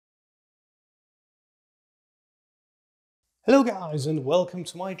Hello guys and welcome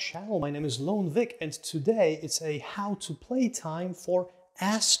to my channel. My name is Lone Vic and today it's a how to play time for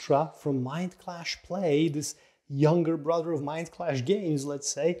Astra from MindClash Play, this younger brother of MindClash Games, let's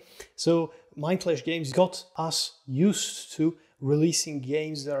say. So MindClash Games got us used to releasing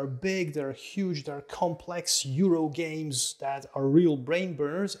games that are big, that are huge, that are complex Euro games that are real brain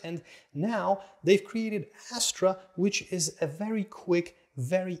burners, and now they've created Astra, which is a very quick,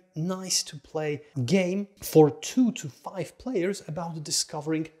 very nice to play game for 2 to 5 players about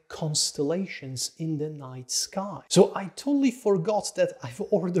discovering constellations in the night sky. So I totally forgot that I've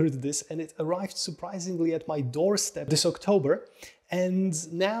ordered this and it arrived surprisingly at my doorstep this October.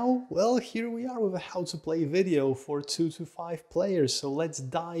 And now, well, here we are with a how to play video for 2 to 5 players. So let's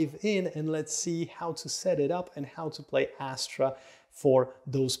dive in and let's see how to set it up and how to play Astra for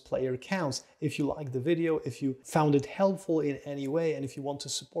those player counts. If you like the video, if you found it helpful in any way, and if you want to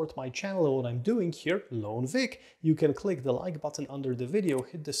support my channel and what I'm doing here, Lone Vic, you can click the like button under the video,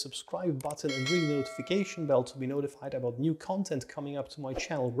 hit the subscribe button and ring the notification bell to be notified about new content coming up to my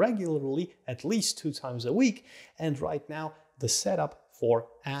channel regularly, at least 2 times a week. And right now, the setup for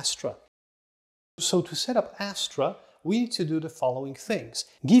Astra. So to set up Astra, we need to do the following things.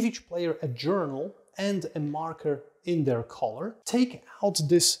 Give each player a journal and a marker in their color. Take out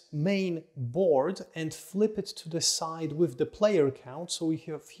this main board and flip it to the side with the player count. So we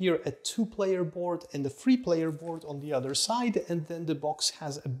have here a 2-player board and a 3-player board on the other side, and then the box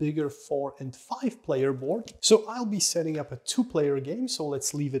has a bigger 4 and 5-player board. So I'll be setting up a 2-player game, so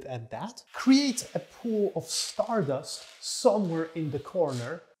let's leave it at that. Create a pool of stardust somewhere in the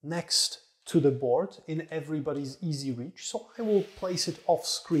corner next to the board in everybody's easy reach. So I will place it off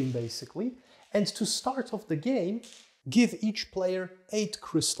screen basically. And to start off the game, give each player 8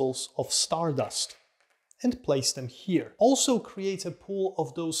 crystals of stardust and place them here. Also create a pool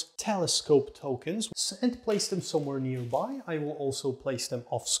of those telescope tokens and place them somewhere nearby. I will also place them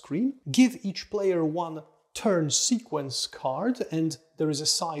off screen. Give each player 1 turn sequence card, and there is a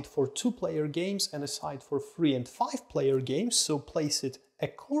side for 2-player games and a side for 3 and 5-player games, so place it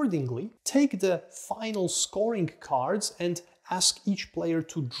accordingly. Take the final scoring cards and ask each player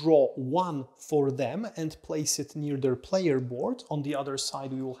to draw 1 for them and place it near their player board. On the other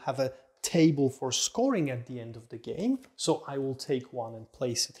side, we will have a table for scoring at the end of the game. So I will take 1 and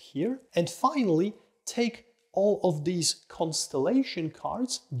place it here. And finally, take all of these constellation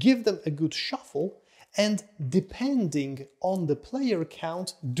cards, give them a good shuffle, and depending on the player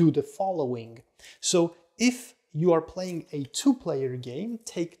count, do the following. So if you are playing a 2-player game,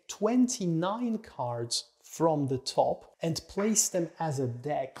 take 29 cards from the top and place them as a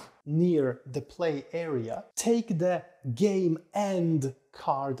deck near the play area. Take the game end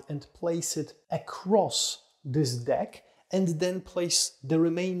card and place it across this deck, and then place the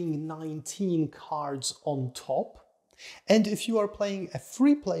remaining 19 cards on top. And if you are playing a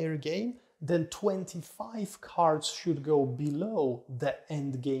 3-player game, then 25 cards should go below the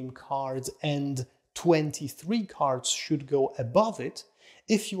end game card and 23 cards should go above it.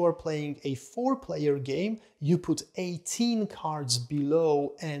 If you are playing a 4-player game, you put 18 cards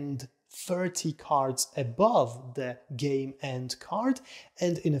below and 30 cards above the game end card.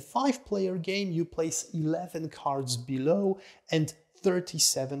 And in a 5-player game, you place 11 cards below and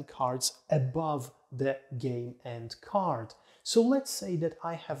 37 cards above the game end card. So let's say that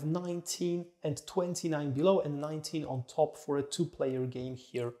I have 19 and 29 below and 19 on top for a 2-player game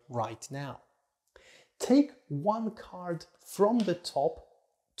here right now. Take 1 card from the top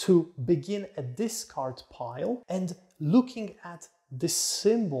to begin a discard pile, and looking at this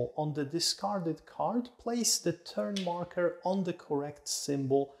symbol on the discarded card, place the turn marker on the correct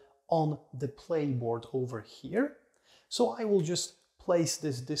symbol on the playboard over here. So I will just place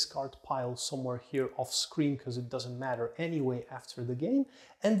this discard pile somewhere here off screen because it doesn't matter anyway after the game,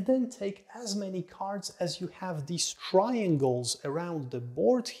 and then take as many cards as you have these triangles around the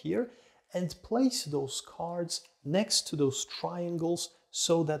board here and place those cards next to those triangles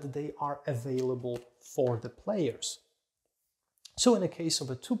so that they are available for the players. So in a case of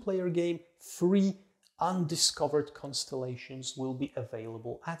a 2-player game, 3 undiscovered constellations will be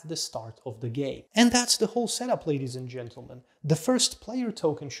available at the start of the game. And that's the whole setup, ladies and gentlemen. The first player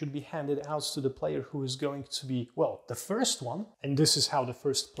token should be handed out to the player who is going to be, well, the first one. And this is how the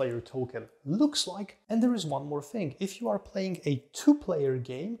first player token looks like. And there is one more thing. If you are playing a 2-player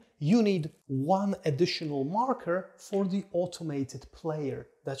game, you need 1 additional marker for the automated player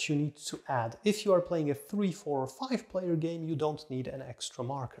that you need to add. If you are playing a 3, 4, or 5-player game, you don't need an extra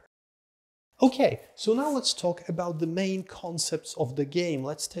marker. Okay, so now let's talk about the main concepts of the game.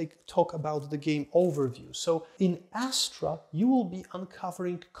 Let's talk about the game overview. So in Astra, you will be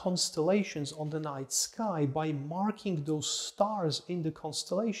uncovering constellations on the night sky by marking those stars in the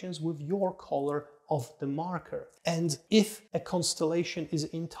constellations with your color of the marker. And if a constellation is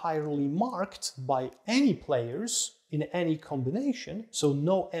entirely marked by any players in any combination, so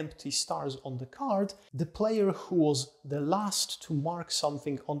no empty stars on the card, the player who was the last to mark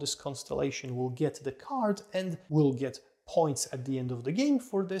something on this constellation will get the card and will get points at the end of the game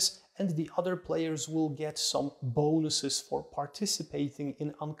for this, and the other players will get some bonuses for participating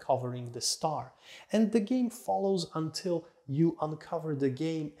in uncovering the star. And the game follows until you uncover the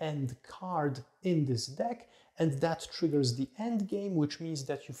game end card in this deck, and that triggers the end game, which means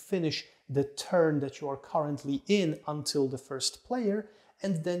that you finish the turn that you are currently in until the first player,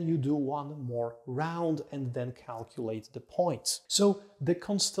 and then you do one more round and then calculate the points. So the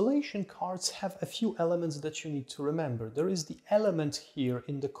constellation cards have a few elements that you need to remember. There is the element here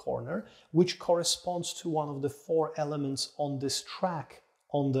in the corner, which corresponds to one of the 4 elements on this track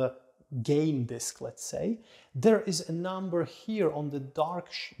on the game disk, let's say. There is a number here on the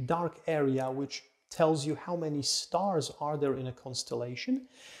dark area, which tells you how many stars are there in a constellation.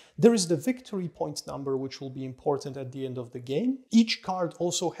 There is the victory point number, which will be important at the end of the game. Each card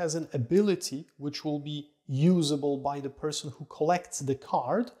also has an ability which will be usable by the person who collects the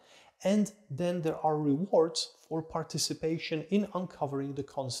card. And then there are rewards for participation in uncovering the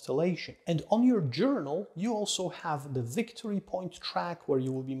constellation. And on your journal, you also have the victory point track, where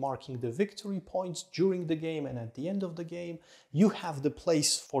you will be marking the victory points during the game and at the end of the game. You have the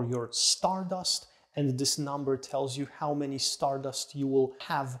place for your stardust, and this number tells you how many stardust you will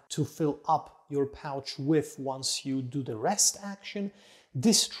have to fill up your pouch with once you do the rest action.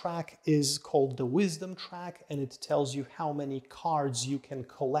 This track is called the wisdom track, and it tells you how many cards you can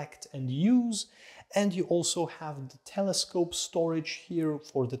collect and use. And you also have the telescope storage here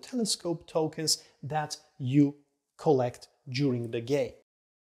for the telescope tokens that you collect during the game.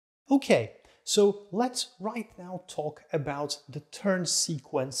 Okay, so let's right now talk about the turn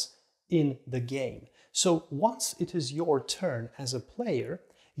sequence in the game. So once it is your turn as a player,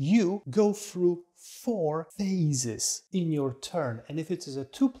 you go through 4 phases in your turn. And if it is a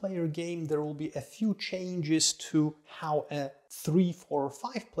 2-player game, there will be a few changes to how a 3, 4, or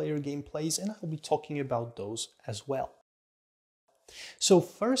 5-player game plays, and I'll be talking about those as well. So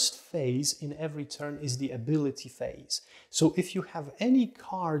first phase in every turn is the ability phase. So if you have any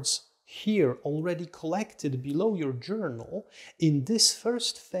cards here already collected below your journal, in this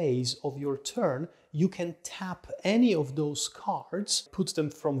first phase of your turn, you can tap any of those cards, put them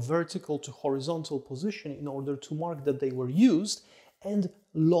from vertical to horizontal position in order to mark that they were used, and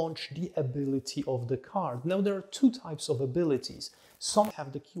launch the ability of the card. Now, there are 2 types of abilities. Some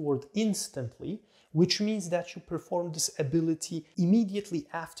have the keyword instantly, which means that you perform this ability immediately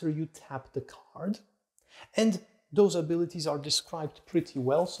after you tap the card. And those abilities are described pretty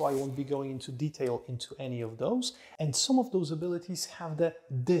well, so I won't be going into detail into any of those. And some of those abilities have the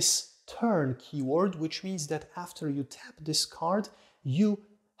this turn keyword, which means that after you tap this card, you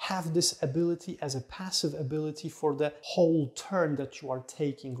have this ability as a passive ability for the whole turn that you are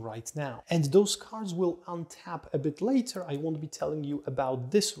taking right now. And those cards will untap a bit later. I won't be telling you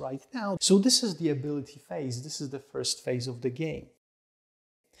about this right now. So this is the ability phase. This is the first phase of the game.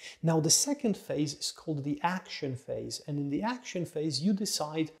 Now, the second phase is called the action phase, and in the action phase you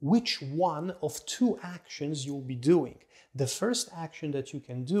decide which one of 2 actions you'll be doing. The first action that you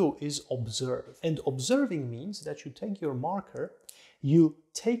can do is observe, and observing means that you take your marker, you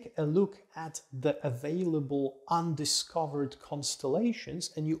take a look at the available undiscovered constellations,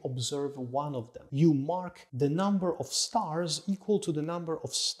 and you observe one of them. You mark the number of stars equal to the number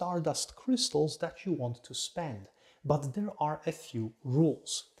of stardust crystals that you want to spend. But there are a few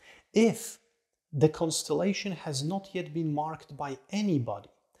rules. If the constellation has not yet been marked by anybody,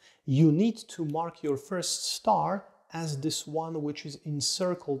 you need to mark your first star as this one which is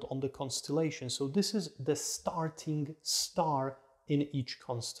encircled on the constellation. So this is the starting star in each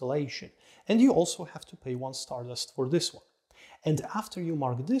constellation. And you also have to pay 1 stardust for this one. And after you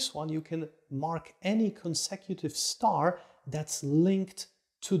mark this one, you can mark any consecutive star that's linked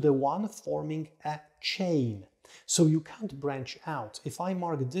to the one forming a chain. So you can't branch out. If I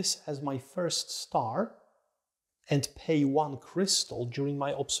mark this as my first star and pay 1 crystal during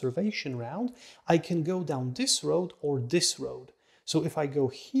my observation round, I can go down this road or this road. So if I go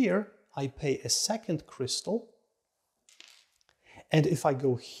here, I pay a 2nd crystal. And if I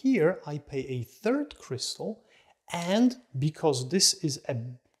go here, I pay a 3rd crystal. And because this is a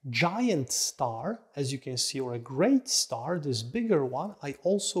giant star, as you can see, or a great star, this bigger one, I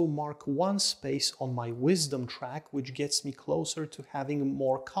also mark one space on my wisdom track, which gets me closer to having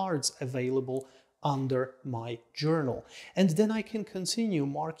more cards available under my journal. And then I can continue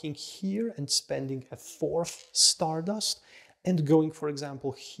marking here and spending a 4th stardust, and going, for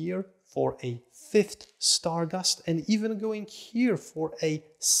example, here for a 5th stardust, and even going here for a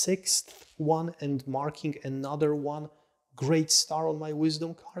 6th one and marking another one great star on my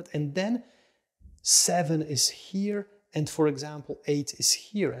wisdom card. And then 7 is here, and for example 8 is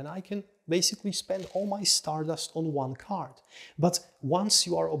here, and I can basically spend all my stardust on one card. But once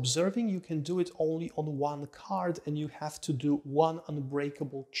you are observing, you can do it only on one card, and you have to do one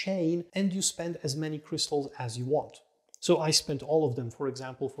unbreakable chain, and you spend as many crystals as you want. So I spent all of them, for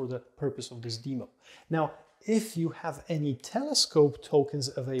example, for the purpose of this demo. Now, if you have any telescope tokens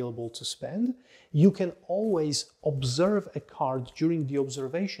available to spend, you can always observe a card during the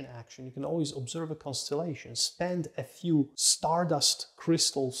observation action. You can always observe a constellation, spend a few stardust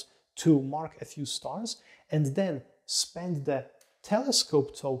crystals to mark a few stars, and then spend the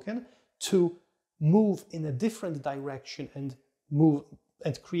telescope token to move in a different direction and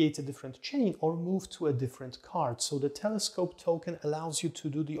create a different chain, or move to a different card. So the telescope token allows you to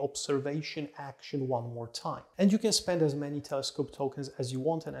do the observation action one more time. And you can spend as many telescope tokens as you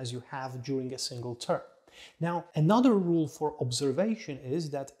want and as you have during a single turn. Now, another rule for observation is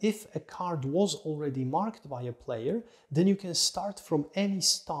that if a card was already marked by a player, then you can start from any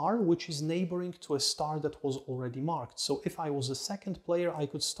star which is neighboring to a star that was already marked. So if I was a second player, I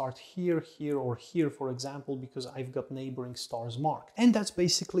could start here, here, or here, for example, because I've got neighboring stars marked. And that's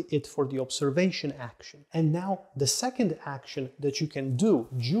basically it for the observation action. And now the second action that you can do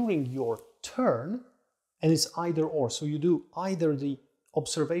during your turn, and it's either or. So you do either the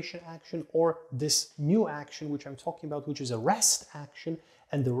observation action or this new action which I'm talking about, which is a rest action,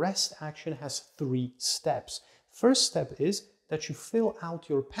 and the rest action has 3 steps. First step is that you fill out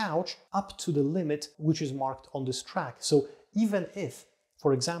your pouch up to the limit which is marked on this track. So even if,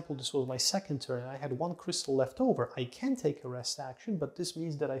 for example, this was my second turn and I had 1 crystal left over, I can take a rest action, but this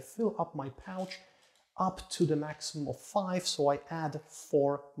means that I fill up my pouch up to the maximum of 5, so I add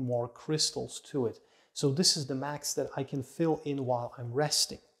 4 more crystals to it. So this is the max that I can fill in while I'm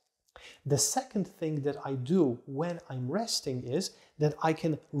resting. The second thing that I do when I'm resting is that I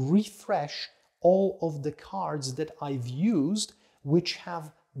can refresh all of the cards that I've used which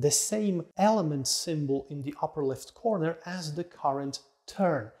have the same element symbol in the upper left corner as the current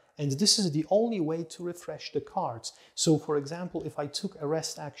turn. And this is the only way to refresh the cards. So for example, if I took a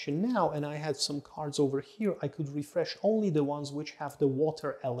rest action now and I had some cards over here, I could refresh only the ones which have the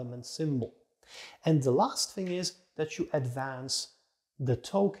water element symbol. And the last thing is that you advance the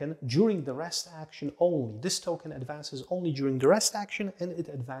token during the rest action only. This token advances only during the rest action, and it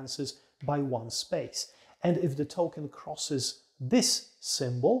advances by 1 space. And if the token crosses this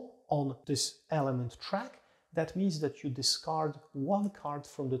symbol on this element track, that means that you discard 1 card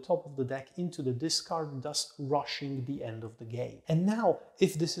from the top of the deck into the discard, thus rushing the end of the game. And now,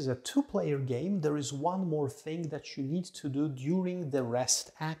 if this is a 2-player game, there is one more thing that you need to do during the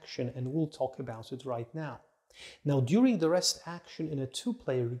rest action, and we'll talk about it right now. Now, during the rest action in a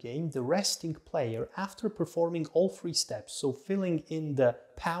 2-player game, the resting player, after performing all 3 steps, so filling in the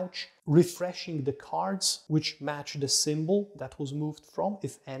pouch, refreshing the cards which match the symbol that was moved from,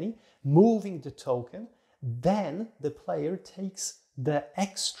 if any, moving the token, then the player takes the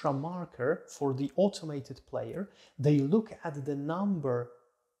extra marker for the automated player. They look at the number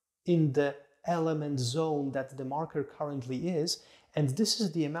in the element zone that the marker currently is, and this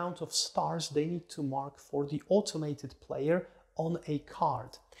is the amount of stars they need to mark for the automated player on a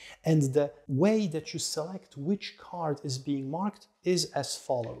card. And the way that you select which card is being marked is as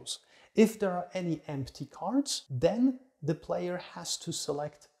follows. If there are any empty cards, then the player has to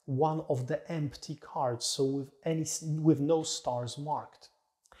select one of the empty cards, so with no stars marked.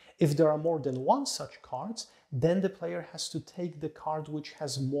 If there are more than 1 such cards, then the player has to take the card which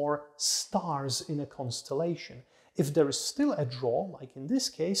has more stars in a constellation. If there is still a draw, like in this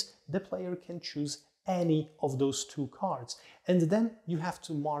case, the player can choose any of those 2 cards. And then you have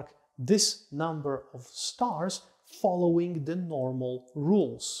to mark this number of stars following the normal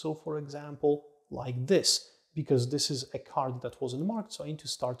rules. So for example, like this, because this is a card that wasn't marked, so I need to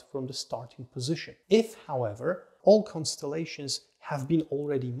start from the starting position. If, however, all constellations have been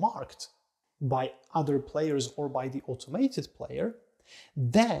already marked by other players or by the automated player,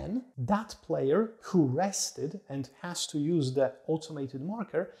 then that player who rested and has to use the automated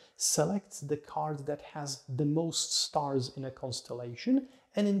marker selects the card that has the most stars in a constellation,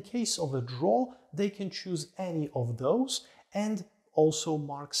 and in case of a draw, they can choose any of those, and also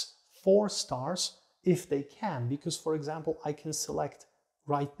marks 4 stars if they can, because for example, I can select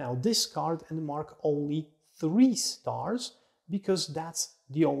right now this card and mark only 3 stars because that's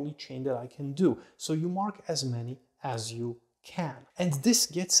the only chain that I can do. So you mark as many as you can. And this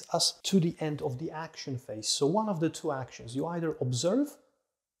gets us to the end of the action phase. So one of the two actions, you either observe,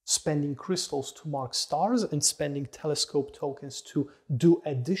 spending crystals to mark stars and spending telescope tokens to do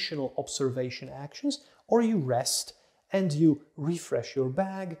additional observation actions, or you rest and you refresh your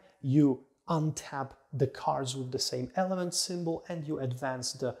bag, you untap the cards with the same element symbol, and you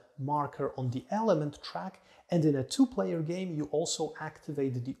advance the marker on the element track. And in a 2-player game, you also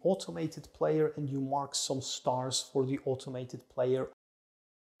activate the automated player and you mark some stars for the automated player.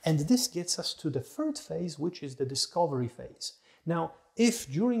 And this gets us to the third phase, which is the discovery phase. Now,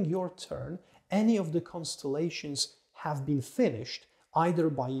 if during your turn any of the constellations have been finished, either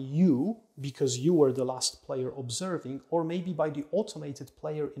by you, because you were the last player observing, or maybe by the automated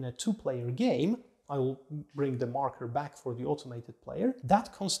player in a 2-player game, I will bring the marker back for the automated player,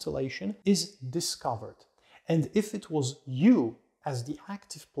 that constellation is discovered. And if it was you as the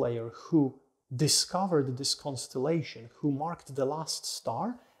active player who discovered this constellation, who marked the last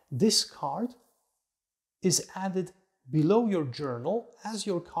star, this card is added below your journal as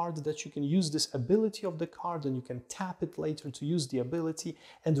your card that you can use this ability of the card and you can tap it later to use the ability.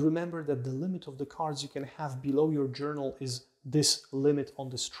 And remember that the limit of the cards you can have below your journal is this limit on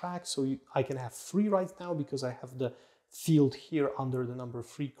this track. So I can have 3 right now because I have the field here under the number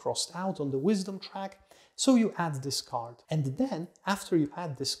 3 crossed out on the wisdom track. So you add this card. And then after you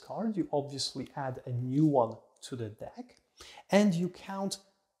add this card, you obviously add a new one to the deck and you count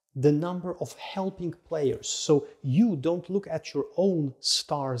the number of helping players. So you don't look at your own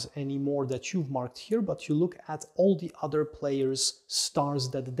stars anymore that you've marked here, but you look at all the other players' stars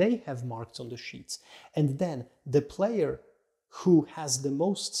that they have marked on the sheets. And then the player who has the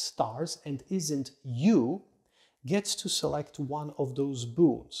most stars and isn't you gets to select one of those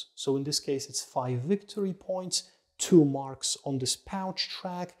boons. So in this case, it's 5 victory points, 2 marks on this pouch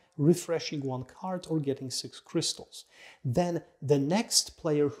track, refreshing 1 card, or getting 6 crystals. Then the next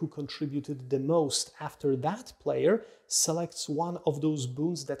player who contributed the most after that player selects one of those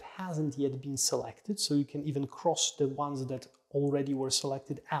boons that hasn't yet been selected, so you can even cross the ones that already were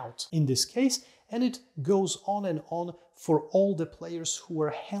selected out in this case, and it goes on and on for all the players who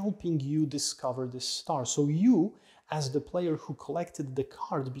are helping you discover this star. So you, as the player who collected the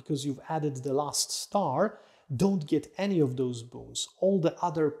card because you've added the last star, don't get any of those boons. All the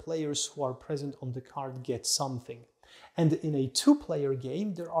other players who are present on the card get something. And in a 2-player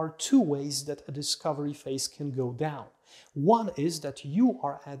game, there are 2 ways that a discovery phase can go down. One is that you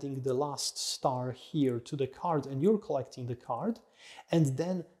are adding the last star here to the card and you're collecting the card, and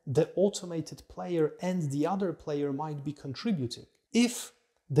then the automated player and the other player might be contributing. If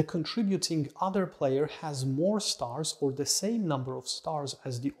the contributing other player has more stars or the same number of stars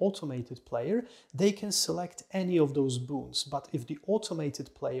as the automated player, they can select any of those boons. But if the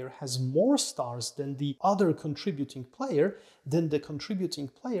automated player has more stars than the other contributing player, then the contributing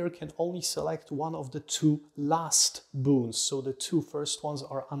player can only select one of the 2 last boons. So the 2 first ones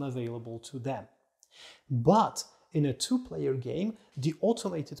are unavailable to them. But in a 2-player game, the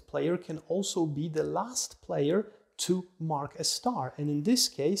automated player can also be the last player to mark a star. And in this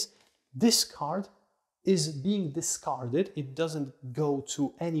case, this card is being discarded. It doesn't go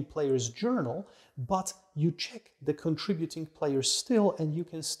to any player's journal, but you check the contributing player still, and you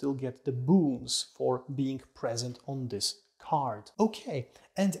can still get the boons for being present on this card. Okay,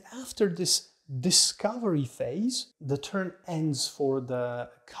 and after this discovery phase, the turn ends for the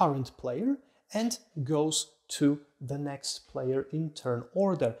current player and goes to the next player in turn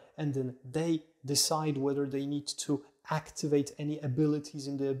order. And then they decide whether they need to activate any abilities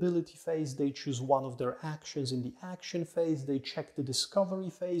in the ability phase. They choose one of their actions in the action phase. They check the discovery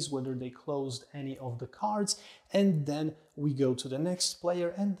phase, whether they closed any of the cards. And then we go to the next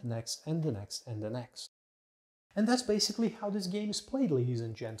player and the next and the next and the next. And that's basically how this game is played, ladies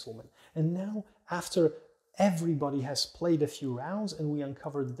and gentlemen. And now, after everybody has played a few rounds and we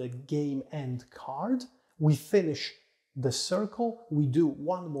uncovered the game end card, we finish the circle, we do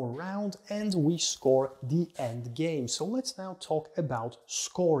one more round, and we score the end game. So let's now talk about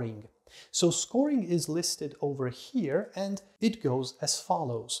scoring. So scoring is listed over here, and it goes as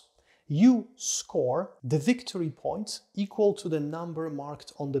follows. You score the victory points equal to the number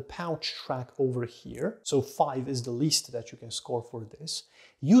marked on the pouch track over here. So 5 is the least that you can score for this.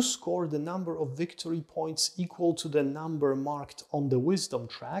 You score the number of victory points equal to the number marked on the wisdom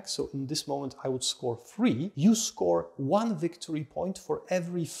track. So in this moment, I would score 3. You score 1 victory point for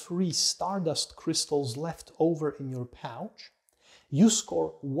every 3 stardust crystals left over in your pouch. You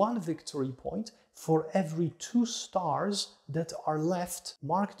score 1 victory point for every 2 stars that are left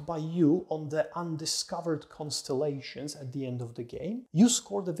marked by you on the undiscovered constellations at the end of the game. You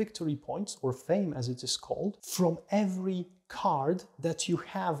score the victory points, or fame as it is called, from every card that you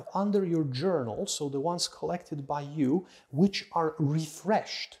have under your journal, so the ones collected by you, which are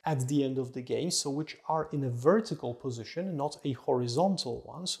refreshed at the end of the game, so which are in a vertical position, not a horizontal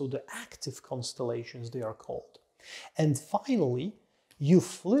one, so the active constellations they are called. And finally, you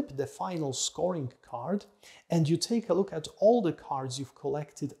flip the final scoring card and you take a look at all the cards you've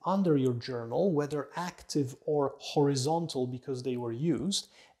collected under your journal, whether active or horizontal because they were used,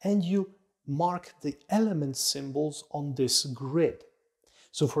 and you mark the element symbols on this grid.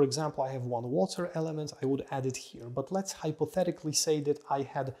 So for example, I have 1 water element, I would add it here, but let's hypothetically say that I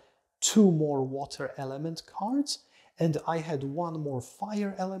had 2 more water element cards, and I had 1 more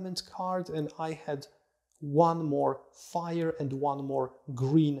fire element card, and I had 1 more fire and 1 more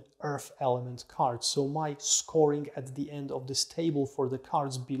green earth element card. So my scoring at the end of this table for the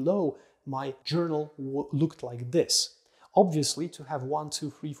cards below my journal looked like this. Obviously, to have 1,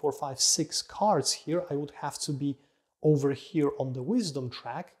 2, 3, 4, 5, 6 cards here, I would have to be over here on the wisdom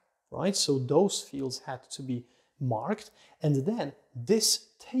track, right? So those fields had to be marked. And then this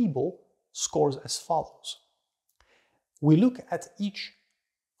table scores as follows. We look at each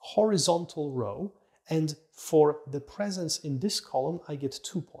horizontal row, and for the presence in this column, I get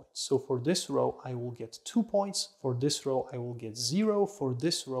 2 points. So for this row, I will get 2 points. For this row, I will get 0. For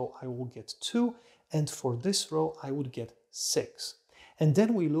this row, I will get 2. And for this row, I would get 6. And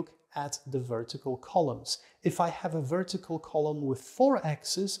then we look at the vertical columns. If I have a vertical column with 4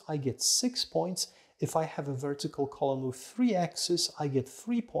 axes, I get 6 points. If I have a vertical column with 3 axes, I get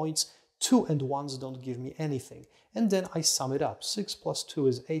 3 points. 2 and 1s don't give me anything. And then I sum it up. 6 plus 2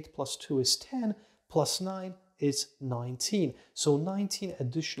 is 8, plus 2 is 10, plus 9 is 19. So 19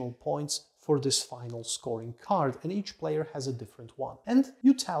 additional points for this final scoring card, and each player has a different one. And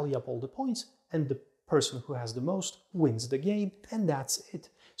you tally up all the points, and the person who has the most wins the game, and that's it.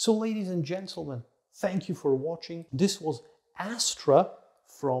 So ladies and gentlemen, thank you for watching. This was Astra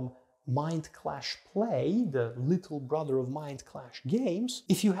from MindClash Play, the little brother of MindClash games.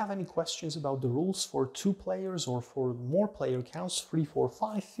 If you have any questions about the rules for 2 players or for more player counts, 3, 4,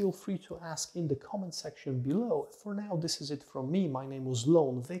 5, feel free to ask in the comment section below. For now, this is it from me. My name was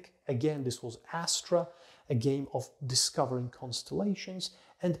Lone Vic. Again, this was Astra, a game of discovering constellations.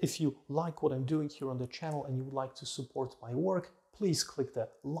 And if you like what I'm doing here on the channel and you would like to support my work, please click the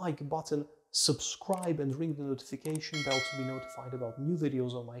like button, subscribe and ring the notification bell to be notified about new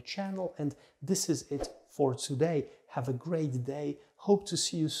videos on my channel. And this is it for today. Have a great day. Hope to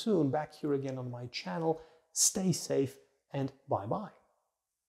see you soon back here again on my channel. Stay safe and bye-bye.